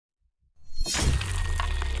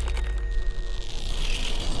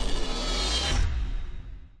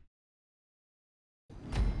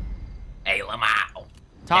Lamau.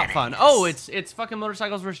 Top fun. Oh, it's fucking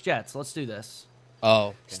motorcycles versus jets. Let's do this. Oh.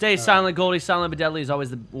 Okay. Stay silent, Goldie. Silent but deadly is always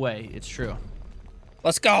the way. It's true.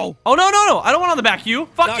 Let's go. Oh, no, no, no. I don't want on the back. You.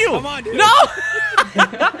 Fuck you. Come on, dude. No.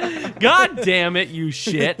 God damn it, you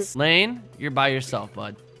shits. Lane, you're by yourself,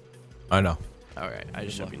 bud. I know. All right. I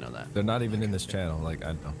just hope you know that. They're not even in this channel. Like,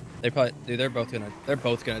 I know. They probably, dude, they're both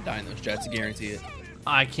gonna die in those jets. I guarantee it.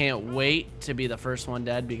 I can't wait to be the first one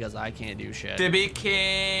dead because I can't do shit. To be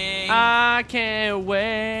king. I can't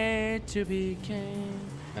wait to be king.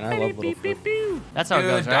 And I love little flip. That's how it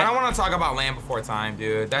goes, right? I don't want to talk about Land Before Time,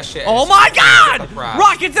 dude. That shit. Oh my God!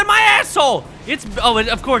 Rockets in my asshole! It's and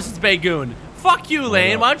of course it's Bagoon. Fuck you,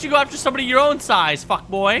 Lane. Why don't you go after somebody your own size, fuck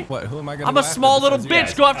boy? What? Who am I gonna? I'm a small little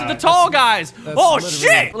bitch. Go after the tall guys. Oh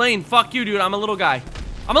shit! Lane, fuck you, dude. I'm a little guy.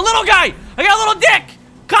 I'm a little guy. I got a little dick.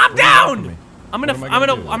 Calm down. I'm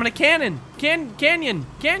gonna canyon. Canyon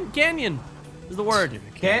is the word.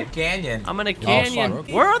 Canyon. I'm gonna canyon.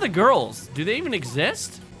 Where are the girls? Do they even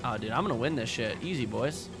exist? Oh, dude, I'm gonna win this shit. Easy,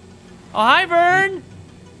 boys. Oh, hi, Vern.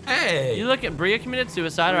 Hey. You look at Bria committed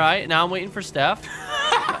suicide. All right, now I'm waiting for Steph.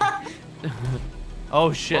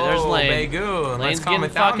 Oh shit, there's Lane. Bagoon. Lane's getting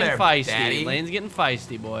fucking feisty. Lane's getting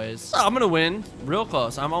feisty, boys. Oh, I'm gonna win. Real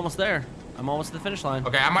close. I'm almost there. I'm almost to the finish line.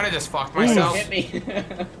 Okay, I might have just fucked myself. Hit me.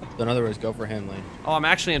 In other words, go for him, Lane. Oh, I'm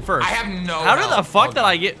actually in first. I have no How did the help. fuck did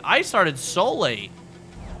I get? I started so late.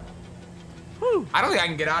 Whew. I don't think I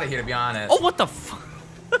can get out of here, to be honest. Oh, what the fuck?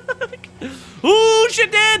 Ooh,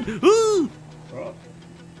 shit, did. Ooh.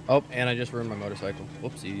 Oh, and I just ruined my motorcycle.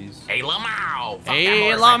 Whoopsies. Hey, Lamau.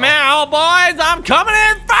 Hey, Lamau, boys. I'm coming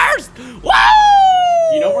in first. Woo!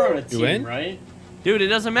 You know we're on a You team, in? right? Dude, it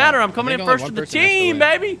doesn't matter. I'm coming in only first one with the person has to team,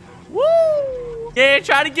 win. baby. Woo! Yeah,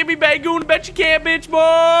 try to get me Bagoon. Bet you can't, bitch,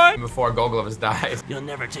 boy. Before GoldGlove has died. You'll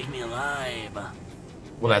never take me alive.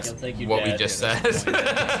 Well, that's He'll take you what we dead. just Yeah,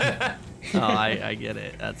 said. Oh, I get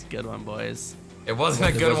it. That's a good one, boys. It wasn't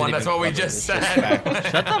a good one. That's what we just said.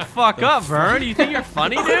 Shut the fuck up, Vern. You think you're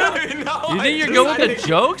funny, dude? No, You think you're good with the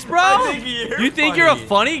jokes, bro? You think you're a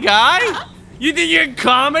funny guy? You think you're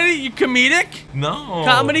comedy? You comedic? No.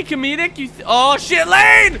 Comedy comedic? Oh shit,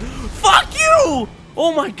 Lane! Fuck you!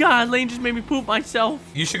 Oh my God, Lane just made me poop myself.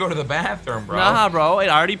 You should go to the bathroom, bro. Nah, bro. It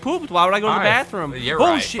already pooped. Why would I go to the bathroom? You're oh,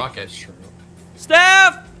 right. shit. Fuck it.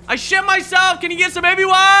 Steph! I shit myself. Can you get some baby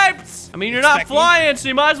wipes? I mean, you're not flying, so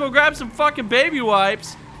you might as well grab some fucking baby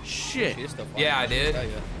wipes. Shit. Yeah, I did.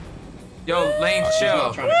 Yo, Lane, She's chill.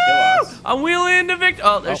 not trying to kill us. I'm wheeling into victory.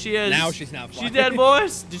 Oh, there she is. Now she's not She's flying. dead,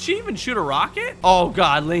 boys. Did she even shoot a rocket? Oh,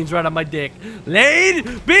 God. Lane's right on my dick. Lane,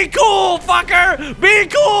 be cool, fucker. Be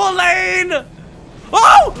cool, Lane.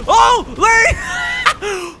 Oh, Lane.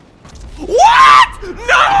 What?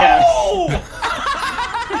 No. Yes.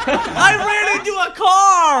 I ran into a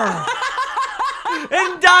car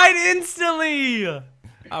and died instantly.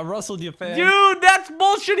 I rustled you, fam. Dude, that's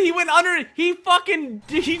bullshit. He went under. He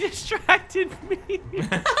distracted me.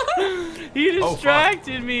 He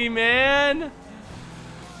distracted me, man.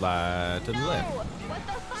 Slide to the left.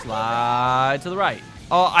 Slide to the right.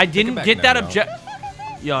 Oh, I didn't back get now, that y'all. object.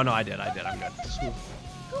 Yo, no, I did. I'm good.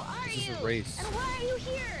 Who are This you? is a race. And why are you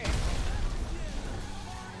here?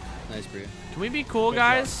 Nice, Bria. Can we be cool,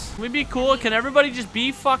 guys? Can we be cool? Can everybody just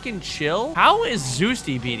be fucking chill? How is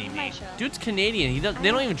Zeusty beating me? Dude's Canadian.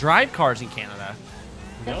 They don't even drive cars in Canada.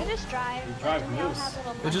 They can just drive. You drive They all moose. have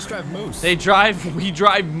little They just drive moose. We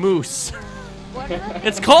drive moose. What are they?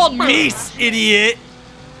 It's called meese, idiot.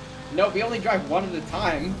 No, we only drive one at a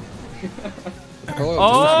time.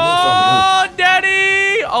 Oh,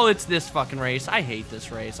 daddy! Oh, it's this fucking race. I hate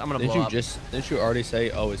this race. I'm gonna blow up. Didn't you already say,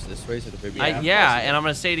 oh, it's this race at the baby? Yeah, and I'm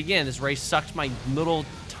gonna say it again. This race sucks my little,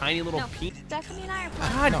 tiny little No, penis. Stephanie and I are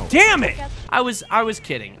playing. God No. damn it! I was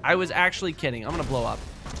kidding. I was actually kidding. I'm gonna blow up.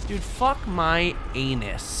 Dude, fuck my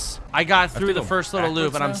anus. I got through to the go first little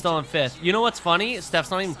loop, and I'm backwards still in 5th. You know what's funny? Steph's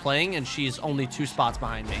not even playing, and she's only 2 spots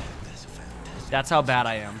behind me. That's how bad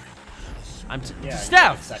I am. Yeah,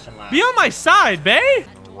 Steph, second last. be on my side, bae.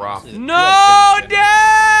 Rough. No,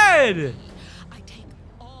 Dad!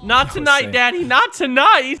 Not tonight, Daddy. Not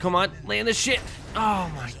tonight. Come on, land this shit.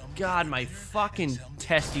 Oh my God, my fucking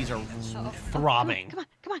testes are throbbing.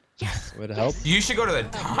 Come on. Yes. Way to help. You should go to the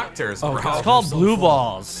doctors, bro. It's called blue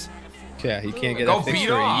balls. Yeah, he can't get Go that fixed beat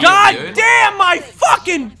for a off. year. God dude. damn my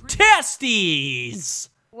fucking testes!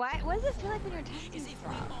 What does it feel like when your testes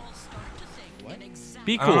throb?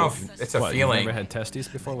 Be I don't know cool. if it's a What, feeling. You never had testes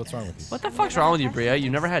before? What's wrong with you? What the fuck's wrong with you, Bria? You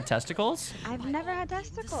never had testicles? I've never had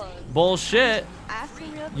testicles. Bullshit. Ask me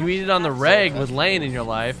real You eat it questions. on the reg with Lane in your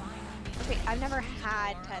life. Okay, I've never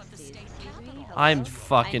had testes. Excuse me. I'm I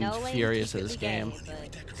fucking know Lane's furious at this secretly game. gay,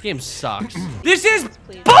 but- This game sucks. This is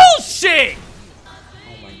bullshit!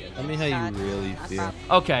 Oh my goodness. Tell me how you really feel.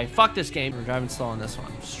 Okay, fuck this game. We're driving slow on this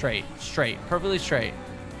one. Straight, perfectly straight.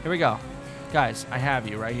 Here we go. Guys, I have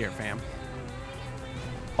you right here, fam.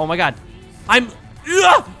 Oh my god. I'm...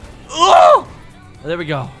 Oh! There we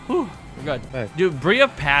go. Whew, we're good. Hey. Dude, Bria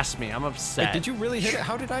passed me. I'm upset. Wait, did you really hit it?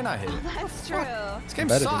 How did I not hit it? That's true. This game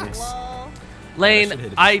Better than me. sucks. Lol. Lane, should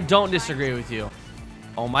hit it. I don't disagree with you.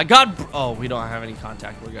 Oh my god. Oh, we don't have any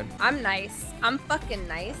contact. We're good. I'm nice. I'm fucking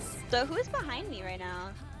nice. So who's behind me right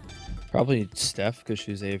now? Probably Steph, because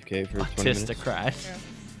she's AFK for 20 minutes. Artisticrat.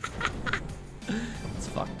 It's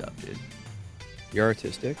fucked up, dude. You're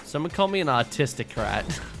artistic. Someone called me an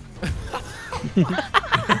autisticrat.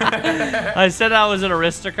 I said I was an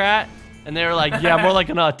aristocrat, and they were like, yeah, more like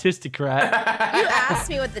an autisticrat. You asked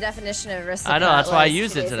me what the definition of aristocrat I know, that's why I was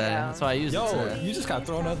used 2 it days today. ago. That's why I used it Yo, today. you just got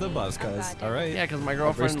thrown out the bus, cuz. All right. Yeah, because my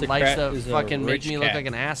girlfriend Aristocrat likes to is a fucking make rich me look cat. like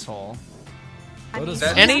an asshole. What is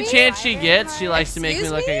that? Any me? chance she gets, she likes to make me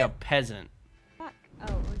Excuse look me? like a peasant. Fuck.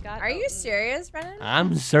 Oh, we got. Are you serious, Brennan?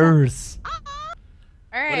 I'm serious.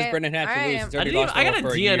 All right. What does Brennan have to all lose? right. He's I, already didn't even, lost I got all a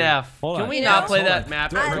for year. DNF. Hold Can on. we You not know- play Hold that on. map?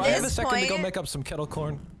 Do At I have a this second to go point- make up some kettle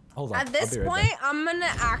corn? Hold on. At this I'll be right point, back. I'm gonna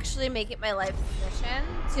actually make it my life mission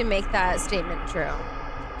to make that statement true.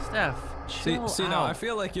 Steph, chill See, now I out.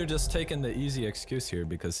 feel like you're just taking the easy excuse here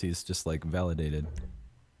because he's just like validated.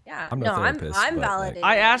 Yeah. I'm no, no I'm therapist, but, like- validated.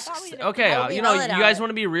 I asked, okay, I'll be you know, you valid guys out. want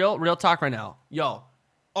to be real talk right now. Yo,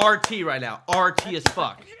 RT right now. RT as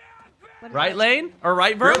fuck. Right, Lane? Or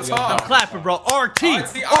right, Vert? Real talk. I'm clapping, bro. RT, I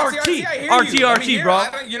hear you. Let me hear bro.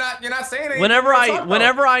 it. You're not saying anything. Whenever Real I talk, though.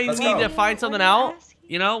 whenever I Let's need go. to find something What are you out, asking?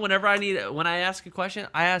 you know, when I ask a question,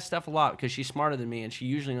 I ask Steph a lot because she's smarter than me and she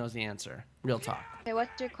usually knows the answer. Real talk. Okay,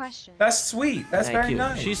 what's your question? That's sweet. That's Thank very you.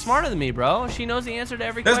 nice. She's smarter than me, bro. She knows the answer to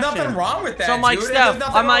every There's question. nothing wrong with that. So I'm like, dude. Steph, There's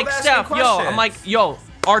nothing I'm wrong like, with asking Steph, yo, I'm like,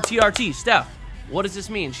 questions. yo, RT, Steph, what does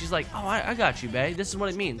this mean? She's like, oh, I got you, babe. This is what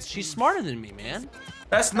it means. She's smarter than me, man.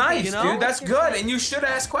 That's nice, you know? dude. That's good, and you should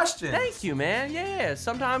ask questions. Thank you, man. Yeah.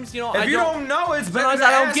 Sometimes, you know, If you don't know, it's better sometimes to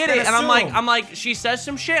I don't ask get than it, and assume. I'm like, she says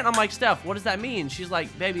some shit, and I'm like, Steph, what does that mean? She's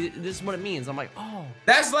like, baby, this is what it means. I'm like, oh,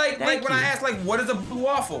 That's like Thank when I you. asked, like, what is a blue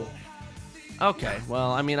waffle? okay.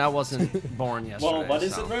 Well, I mean, I wasn't born yesterday. Well, what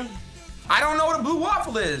is so. it, bro? I don't know what a blue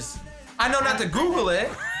waffle is. I know not to Google it.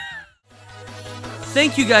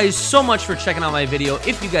 Thank you guys so much for checking out my video.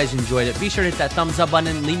 If you guys enjoyed it, be sure to hit that thumbs up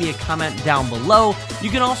button, leave me a comment down below. You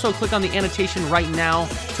can also click on the annotation right now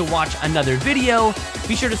to watch another video.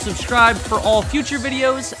 Be sure to subscribe for all future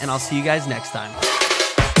videos, and I'll see you guys next time.